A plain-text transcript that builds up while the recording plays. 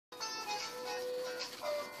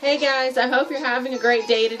Hey guys, I hope you're having a great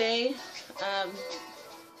day today.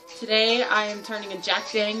 Today I am turning a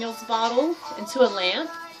Jack Daniels bottle into a lamp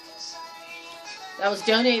that was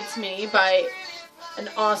donated to me by an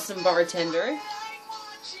awesome bartender.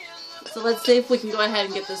 So let's see if we can go ahead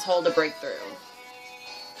and get this hole to break through.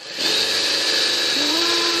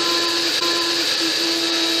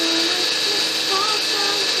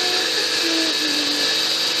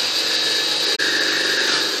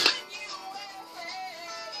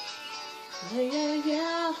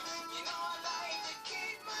 Yeah.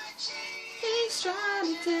 He's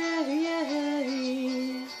trying to tell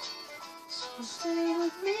you. Stay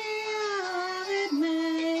with me, I'll have it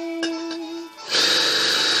made.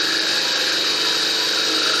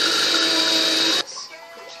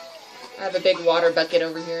 I have a big water bucket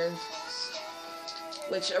over here.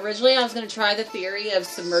 Which originally I was going to try the theory of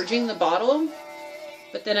submerging the bottle.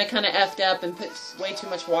 But then I kind of effed up and put way too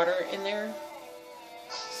much water in there.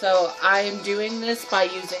 So I'm doing this by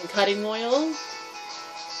using cutting oil.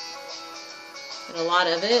 And a lot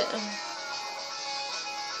of it.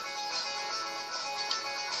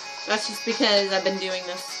 That's just because I've been doing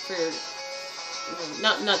this for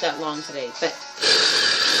not that long today, but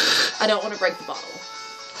I don't want to break the bottle.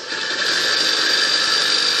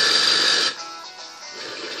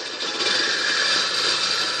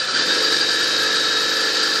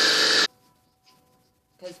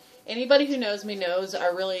 Because anybody who knows me knows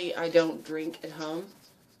I don't drink at home.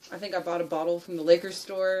 I think I bought a bottle from the liquor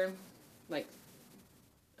store like,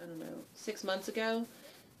 I don't know, 6 months ago,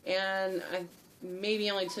 and I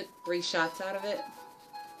maybe only took 3 shots out of it.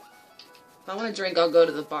 If I want to drink, I'll go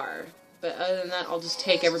to the bar, but other than that, I'll just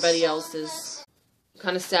take everybody else's. I'm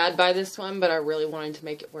kind of sad by this one, but I really wanted to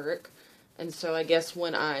make it work, and so I guess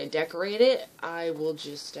when I decorate it, I will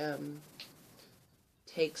just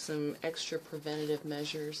take some extra preventative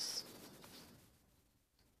measures.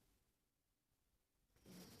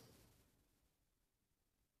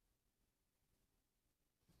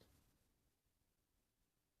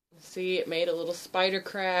 See, it made a little spider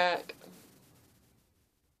crack.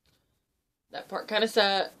 That part kind of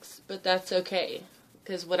sucks, but that's okay.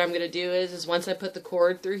 Because what I'm going to do is once I put the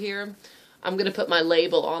cord through here, I'm going to put my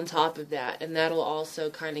label on top of that. And that'll also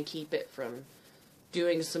kind of keep it from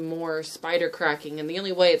doing some more spider cracking. And the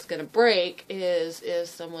only way it's going to break is if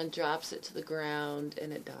someone drops it to the ground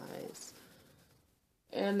and it dies.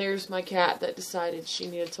 And there's my cat that decided she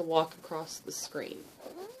needed to walk across the screen.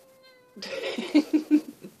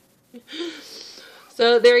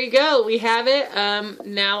 So there you go, we have it.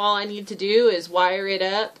 Now all I need to do is wire it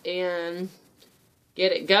up and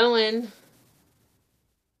get it going.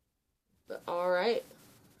 But alright,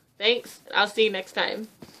 thanks, I'll see you next time.